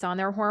needs based on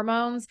their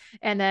hormones,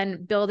 and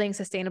then building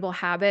sustainable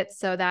habits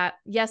so that,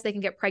 yes, they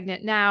can get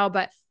pregnant now,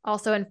 but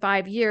also in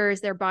 5 years,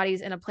 their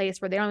body's in a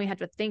place where they don't even have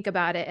to think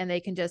about it and they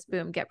can just,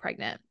 boom, get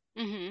pregnant.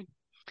 Mm-hmm.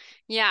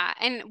 Yeah.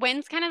 And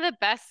when's kind of the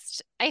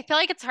best? I feel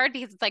like it's hard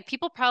because it's like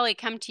people probably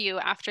come to you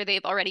after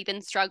they've already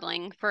been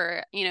struggling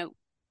for,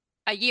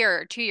 a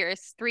year, 2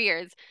 years, 3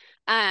 years.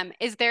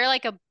 Is there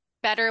like a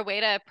better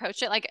way to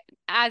approach it? Like,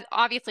 as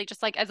obviously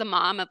just like as a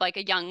mom of like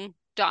a young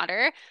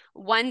daughter,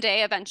 one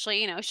day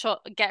eventually, she'll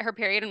get her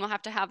period and we'll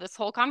have to have this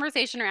whole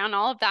conversation around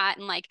all of that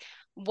and like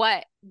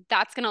what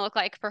that's going to look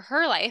like for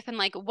her life. And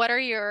like, what are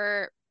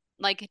your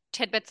like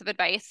tidbits of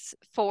advice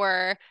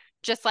for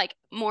just like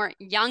more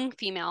young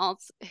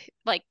females,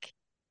 like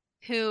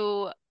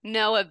who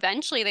know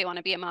eventually they want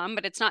to be a mom,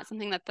 but it's not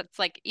something that's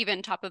like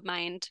even top of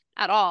mind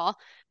at all.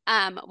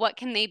 What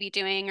can they be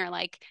doing or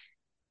like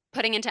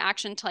putting into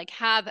action to like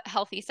have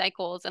healthy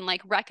cycles and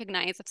like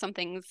recognize if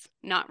something's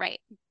not right?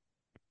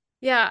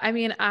 Yeah, I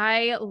mean,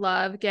 I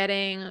love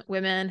getting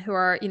women who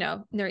are,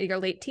 in their either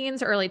late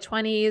teens or early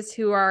 20s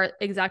who are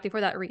exactly for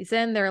that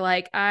reason. They're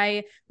like,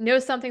 I know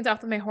something's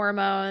off with my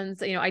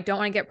hormones. I don't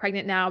want to get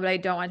pregnant now, but I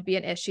don't want to be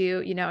an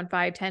issue, in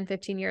 5, 10,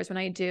 15 years when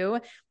I do.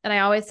 And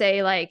I always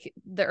say like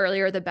the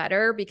earlier, the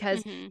better,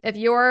 because if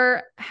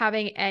you're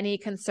having any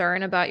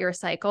concern about your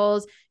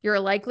cycles,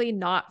 you're likely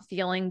not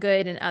feeling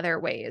good in other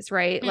ways,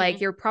 right? Like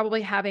you're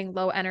probably having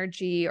low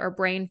energy or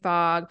brain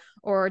fog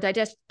or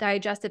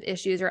digestive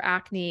issues or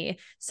acne.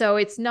 So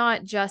it's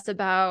not just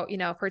about,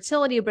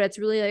 fertility, but it's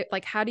really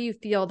like, how do you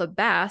feel the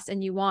best?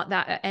 And you want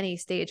that at any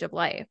stage of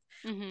life.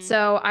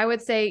 So I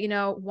would say,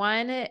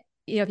 one,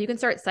 if you can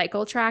start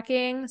cycle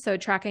tracking, so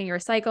tracking your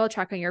cycle,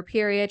 tracking your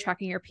period,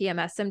 tracking your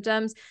PMS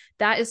symptoms,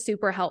 that is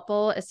super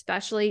helpful,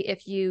 especially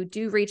if you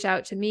do reach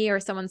out to me or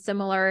someone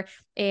similar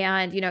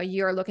and,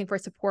 you're looking for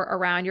support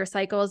around your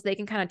cycles. They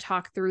can kind of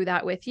talk through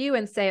that with you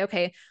and say,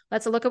 okay,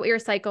 let's look at what your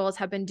cycles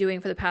have been doing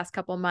for the past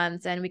couple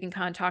months. And we can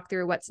kind of talk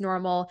through what's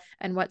normal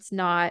and what's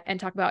not, and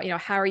talk about,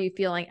 how are you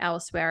feeling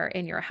elsewhere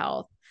in your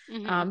health.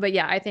 But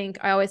yeah, I think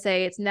I always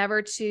say it's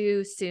never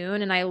too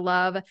soon. And I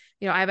love,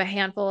 I have a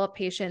handful of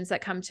patients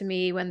that come to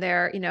me when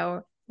they're,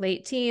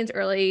 late teens,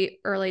 early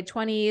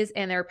 20s,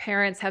 and their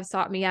parents have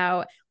sought me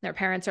out. Their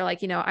parents are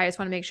like, I just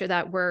want to make sure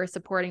that we're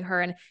supporting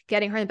her and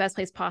getting her in the best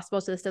place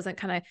possible. So this doesn't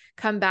kind of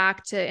come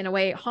back to, in a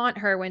way, haunt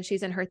her when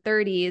she's in her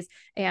 30s,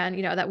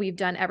 and, that we've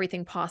done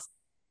everything possible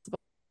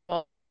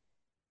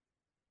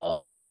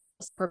to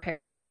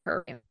prepare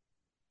her.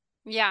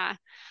 Yeah.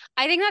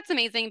 I think that's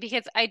amazing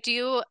because I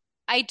do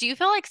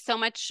feel like so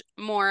much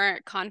more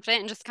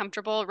confident and just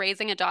comfortable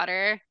raising a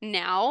daughter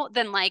now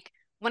than like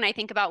when I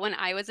think about when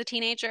I was a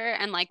teenager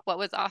and like what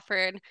was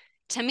offered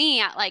to me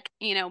at like,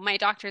 my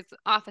doctor's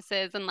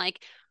offices and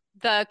like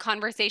the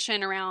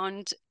conversation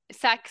around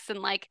sex and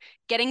like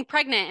getting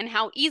pregnant and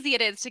how easy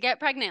it is to get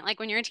pregnant like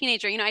when you're a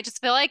teenager. I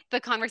just feel like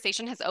the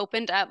conversation has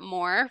opened up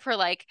more for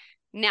like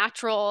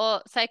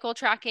natural cycle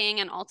tracking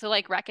and also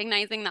like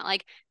recognizing that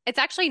like it's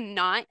actually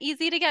not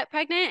easy to get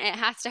pregnant. It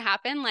has to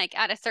happen like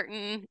at a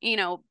certain,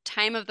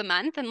 time of the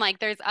month, and like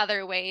there's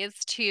other ways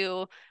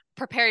to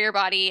prepare your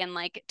body and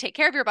like take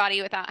care of your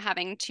body without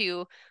having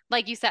to,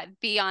 like you said,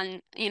 be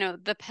on,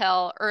 the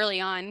pill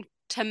early on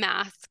to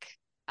mask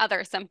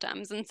other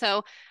symptoms. And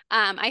so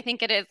I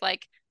think it is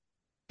like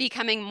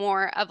becoming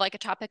more of like a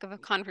topic of a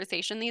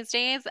conversation these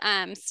days.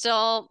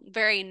 Still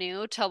very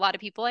new to a lot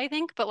of people, I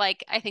think, but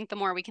like I think the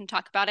more we can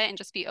talk about it and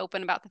just be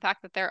open about the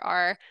fact that there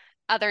are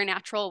other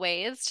natural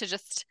ways to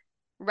just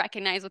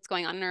recognize what's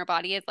going on in our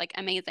body is like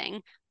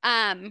amazing.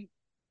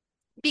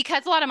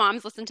 Because a lot of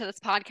moms listen to this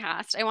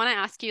podcast, I want to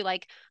ask you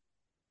like,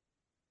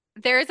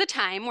 there is a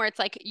time where it's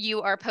like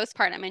you are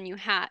postpartum and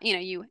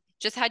you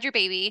just had your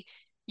baby,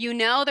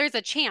 there's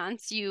a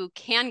chance you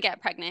can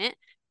get pregnant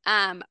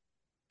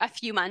a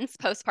few months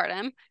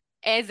postpartum.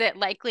 Is it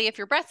likely if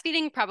you're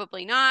breastfeeding?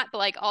 Probably not, but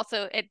like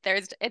also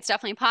it's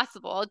definitely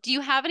possible. Do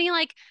you have any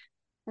like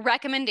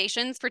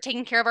recommendations for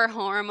taking care of our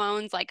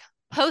hormones like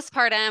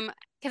postpartum?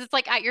 Because it's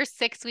like at your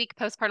 6-week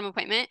postpartum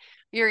appointment,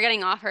 you're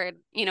getting offered,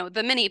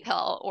 the mini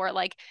pill or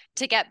like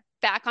to get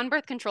back on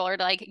birth control or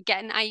to like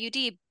get an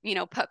IUD,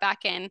 put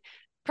back in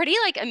pretty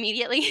like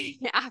immediately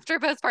after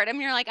postpartum.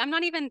 You're like, I'm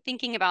not even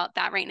thinking about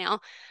that right now.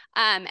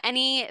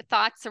 Any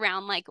thoughts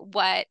around like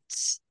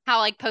how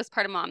like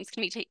postpartum moms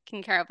can be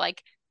taking care of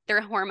like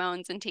their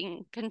hormones and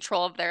taking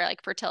control of their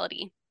like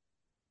fertility?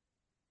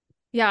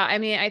 Yeah, I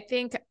mean, I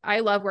think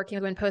I love working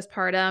with women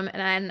postpartum. And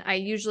then I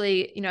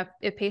usually,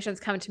 if patients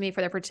come to me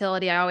for their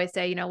fertility, I always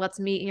say, let's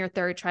meet in your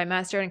 3rd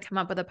trimester and come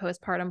up with a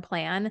postpartum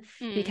plan.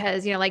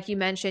 Because, like you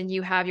mentioned,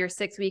 you have your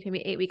 6-week, maybe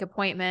 8-week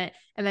appointment,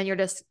 and then you're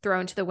just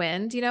thrown to the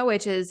wind,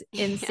 which is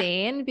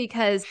insane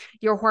because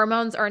your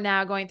hormones are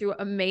now going through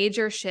a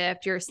major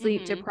shift. You're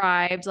sleep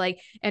deprived,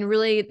 and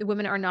really the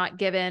women are not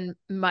given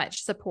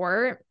much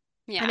support.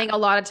 I think a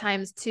lot of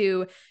times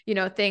too,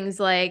 things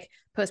like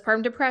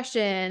postpartum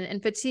depression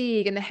and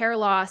fatigue and the hair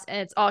loss, and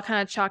it's all kind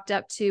of chalked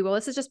up to, well,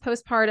 this is just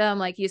postpartum.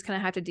 Like you just kind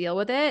of have to deal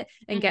with it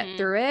and get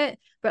through it.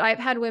 But I've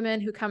had women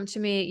who come to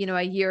me,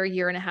 a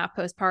year and a half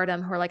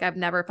postpartum who are like, I've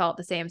never felt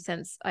the same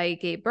since I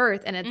gave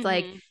birth. And it's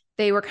like,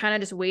 they were kind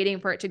of just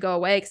waiting for it to go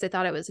away because they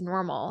thought it was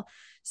normal.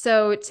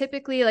 So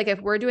typically, like if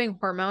we're doing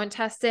hormone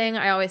testing,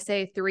 I always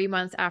say 3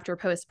 months after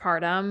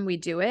postpartum, we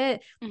do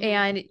it.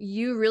 And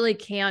you really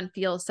can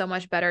feel so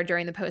much better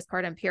during the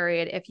postpartum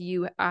period if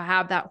you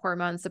have that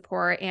hormone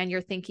support and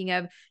you're thinking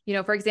of,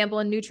 for example,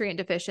 in nutrient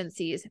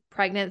deficiencies.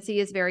 Pregnancy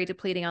is very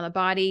depleting on the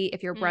body.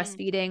 If you're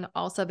breastfeeding,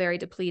 also very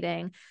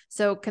depleting.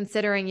 So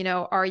considering,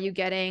 are you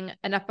getting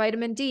enough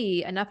vitamin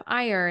D, enough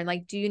iron?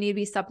 Like, do you need to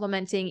be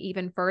supplementing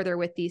even further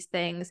with these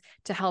things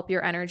to help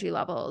your energy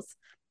levels?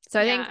 So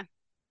I think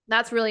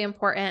that's really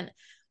important.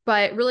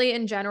 But really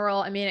in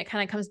general, I mean, it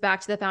kind of comes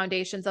back to the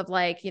foundations of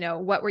like,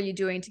 what were you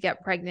doing to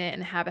get pregnant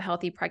and have a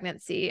healthy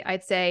pregnancy?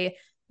 I'd say,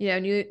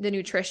 the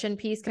nutrition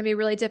piece can be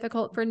really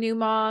difficult for new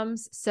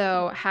moms.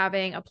 So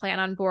having a plan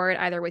on board,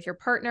 either with your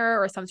partner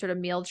or some sort of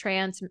meal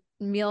train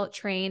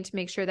to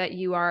make sure that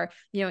you are,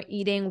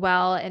 eating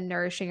well and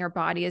nourishing your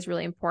body is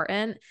really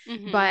important.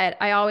 But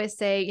I always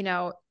say,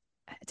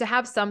 to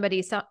have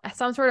somebody,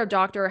 some sort of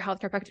doctor or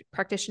healthcare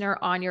practitioner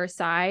on your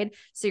side,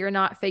 so you're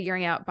not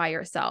figuring out by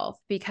yourself,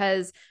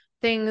 because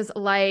things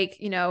like,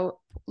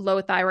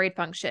 low thyroid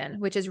function,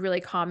 which is really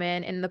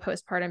common in the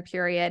postpartum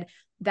period,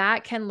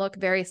 that can look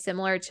very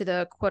similar to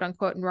the quote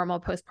unquote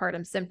normal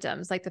postpartum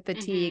symptoms, like the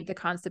fatigue, the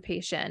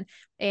constipation.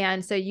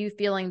 And so you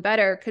feeling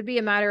better could be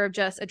a matter of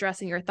just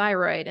addressing your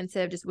thyroid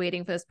instead of just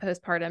waiting for this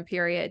postpartum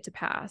period to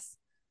pass.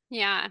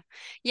 Yeah.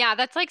 Yeah.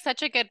 That's like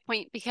such a good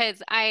point,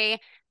 because I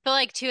feel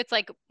like too, it's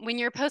like when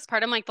you're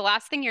postpartum, like the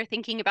last thing you're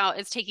thinking about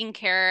is taking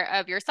care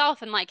of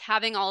yourself and like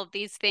having all of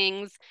these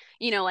things,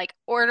 like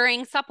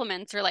ordering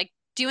supplements or like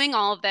doing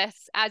all of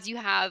this as you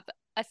have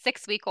a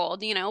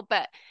 6-week-old,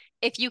 but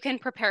if you can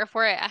prepare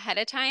for it ahead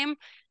of time,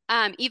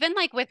 even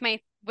like with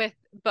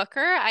Booker,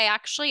 I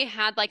actually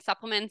had like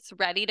supplements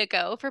ready to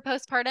go for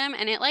postpartum,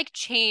 and it like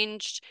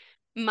changed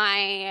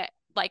my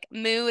like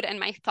mood and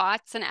my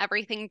thoughts and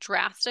everything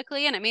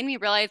drastically. And it made me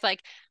realize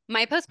like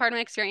my postpartum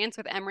experience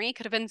with Emery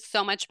could have been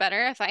so much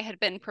better if I had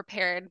been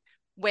prepared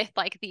with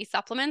like these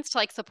supplements to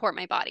like support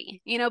my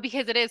body,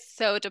 because it is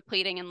so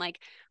depleting, and like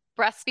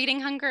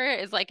breastfeeding hunger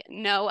is like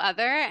no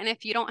other. And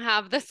if you don't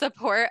have the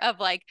support of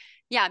like,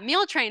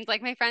 meal trains,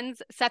 like my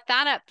friends set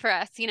that up for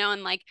us,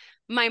 and like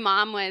my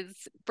mom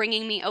was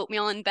bringing me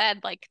oatmeal in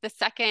bed like the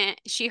second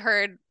she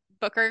heard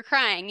Booker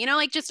crying,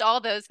 like just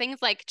all those things,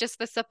 like just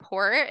the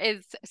support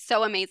is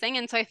so amazing.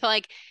 And so I feel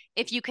like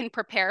if you can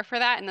prepare for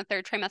that in the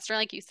 3rd trimester,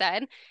 like you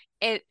said,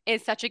 it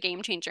is such a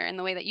game changer in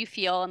the way that you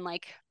feel and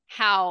like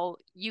how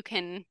you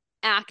can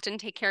act and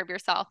take care of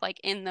yourself like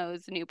in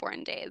those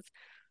newborn days.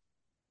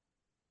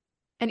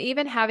 And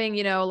even having,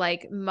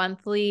 like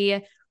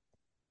monthly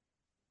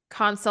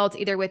consults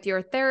either with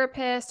your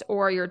therapist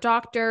or your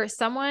doctor,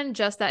 someone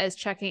just that is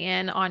checking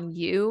in on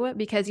you,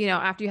 because,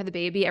 after you have the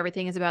baby,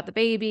 everything is about the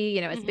baby,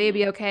 is the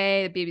baby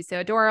okay? The baby's so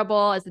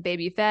adorable. Is the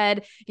baby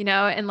fed?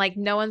 And like,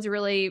 no one's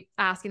really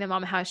asking the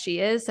mom how she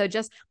is. So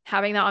just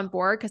having that on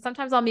board, because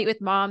sometimes I'll meet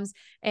with moms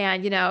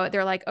and,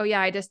 they're like, oh yeah,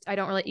 I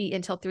don't really eat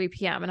until 3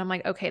 p.m. And I'm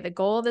like, okay, the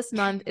goal of this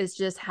month is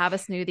just have a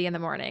smoothie in the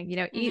morning,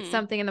 eat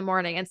something in the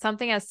morning, and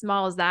something as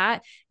small as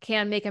that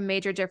can make a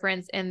major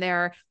difference in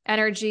their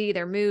energy,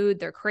 their mood,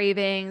 their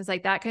cravings.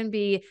 Like that can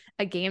be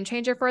a game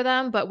changer for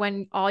them. But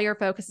when all your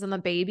focus is on the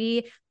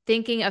baby,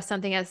 thinking of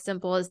something as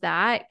simple as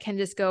that can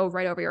just go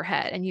right over your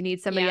head. And you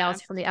need somebody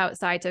else from the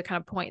outside to kind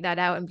of point that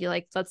out and be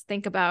like, let's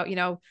think about,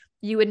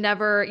 you would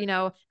never,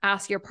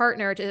 ask your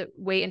partner to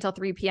wait until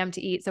 3 p.m.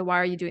 to eat. So why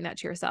are you doing that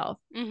to yourself?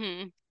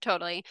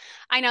 Totally.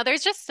 I know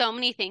there's just so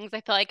many things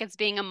I feel like as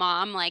being a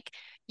mom, like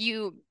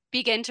you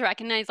begin to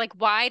recognize, like,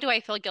 why do I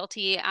feel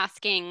guilty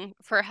asking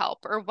for help?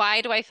 Or why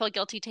do I feel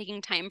guilty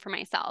taking time for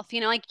myself?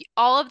 Like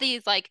all of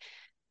these, like,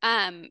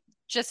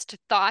 just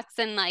thoughts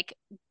and like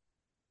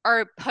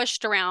are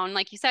pushed around,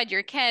 like you said,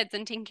 your kids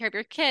and taking care of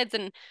your kids.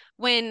 And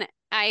when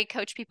I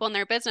coach people in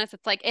their business,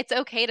 it's like, it's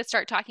okay to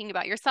start talking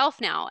about yourself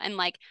now and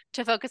like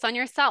to focus on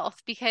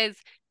yourself, because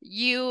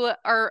you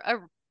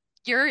are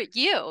you're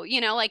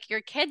like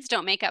your kids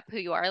don't make up who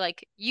you are,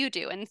 like you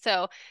do. And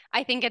so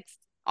I think it's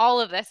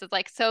all of this is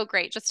like so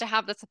great just to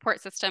have the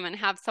support system and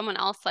have someone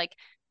else like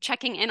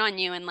checking in on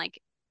you and like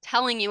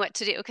telling you what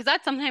to do. Because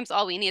that's sometimes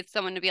all we need,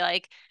 someone to be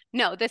like,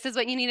 no, this is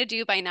what you need to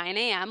do by 9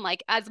 a.m.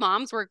 Like as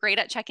moms, we're great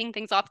at checking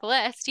things off the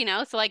list,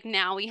 So like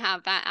now we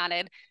have that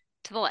added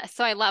to the list.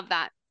 So I love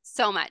that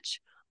so much.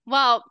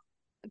 Well,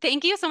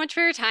 thank you so much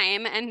for your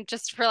time and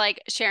just for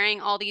like sharing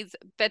all these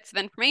bits of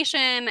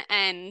information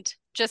and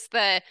just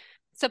the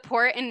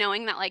support and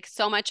knowing that like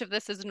so much of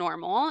this is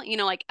normal,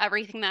 like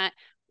everything that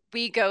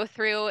we go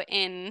through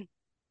in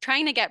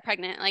trying to get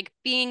pregnant, like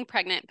being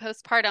pregnant,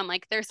 postpartum,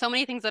 like there's so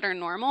many things that are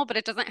normal, but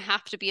it doesn't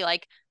have to be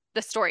like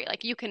the story.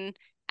 Like you can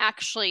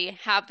actually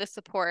have the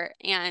support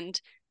and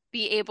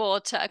be able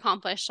to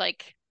accomplish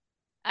like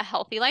a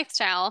healthy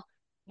lifestyle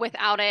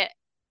without it,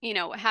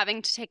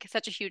 having to take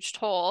such a huge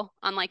toll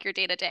on like your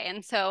day to day.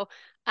 And so,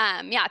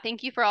 yeah,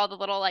 thank you for all the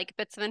little like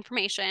bits of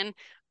information.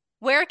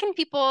 Where can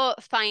people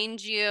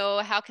find you?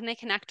 How can they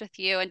connect with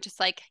you and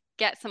just like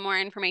get some more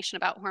information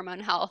about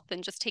hormone health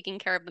and just taking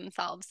care of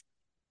themselves?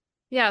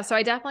 Yeah, so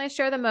I definitely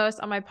share the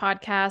most on my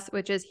podcast,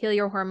 which is Heal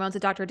Your Hormones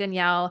with Dr.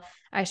 Danielle.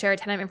 I share a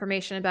ton of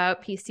information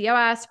about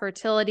PCOS,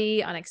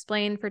 fertility,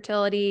 unexplained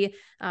fertility,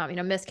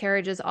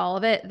 miscarriages, all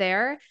of it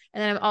there.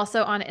 And then I'm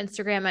also on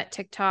Instagram at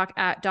TikTok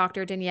at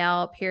Dr.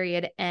 Danielle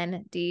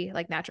ND,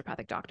 like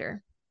naturopathic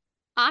doctor.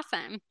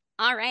 Awesome.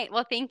 All right.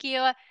 Well, thank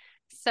you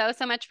so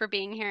much for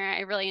being here.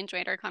 I really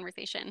enjoyed our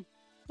conversation.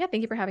 Yeah,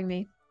 thank you for having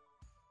me.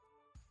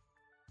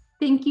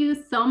 Thank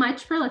you so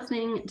much for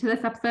listening to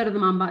this episode of the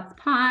MomBots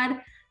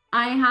Pod.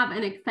 I have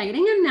an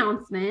exciting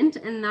announcement,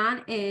 and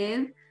that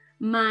is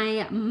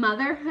my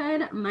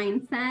Motherhood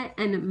Mindset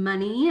and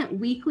Money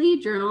weekly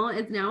journal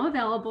is now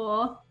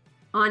available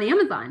on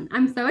Amazon.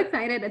 I'm so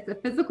excited. It's a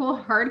physical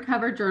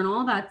hardcover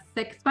journal that's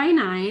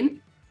 6x9,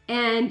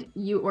 and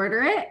you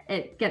order it,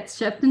 it gets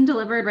shipped and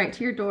delivered right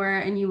to your door,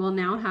 and you will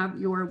now have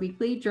your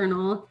weekly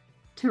journal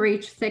to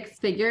reach 6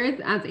 figures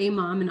as a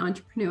mom and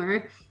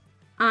entrepreneur.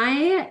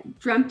 I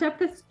dreamt up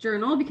this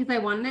journal because I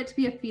wanted it to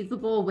be a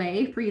feasible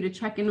way for you to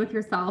check in with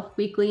yourself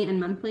weekly and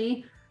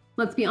monthly.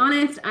 Let's be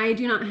honest, I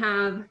do not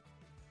have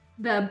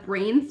the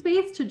brain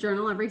space to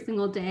journal every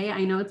single day.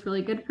 I know it's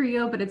really good for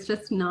you, but it's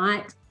just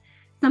not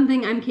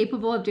something I'm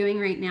capable of doing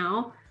right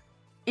now.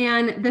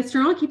 And this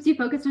journal keeps you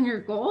focused on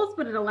your goals,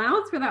 but it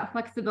allows for that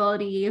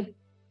flexibility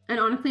and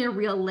honestly a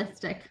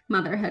realistic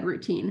motherhood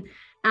routine.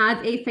 As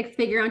a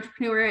 6-figure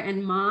entrepreneur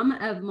and mom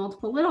of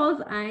multiple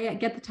littles, I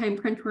get the time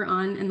crunch we're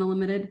on and the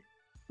limited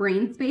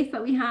brain space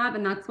that we have.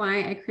 And that's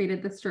why I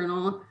created this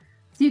journal.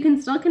 So you can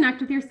still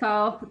connect with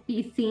yourself,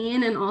 be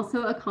seen, and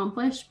also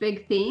accomplish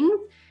big things.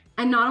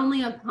 And not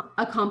only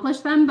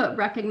accomplish them, but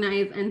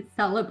recognize and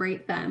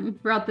celebrate them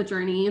throughout the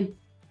journey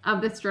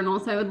of this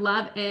journal. So I would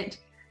love it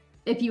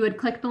if you would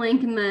click the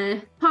link in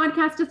the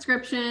podcast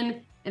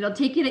description. It'll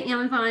take you to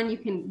Amazon. You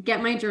can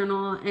get my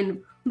journal,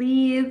 and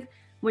please,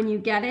 when you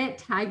get it,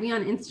 tag me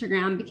on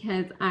Instagram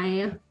because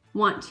I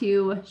want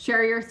to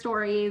share your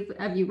stories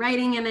of you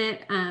writing in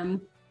it,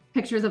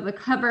 pictures of the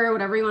cover,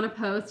 whatever you want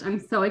to post. I'm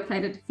so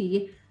excited to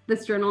see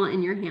this journal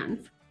in your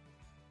hands.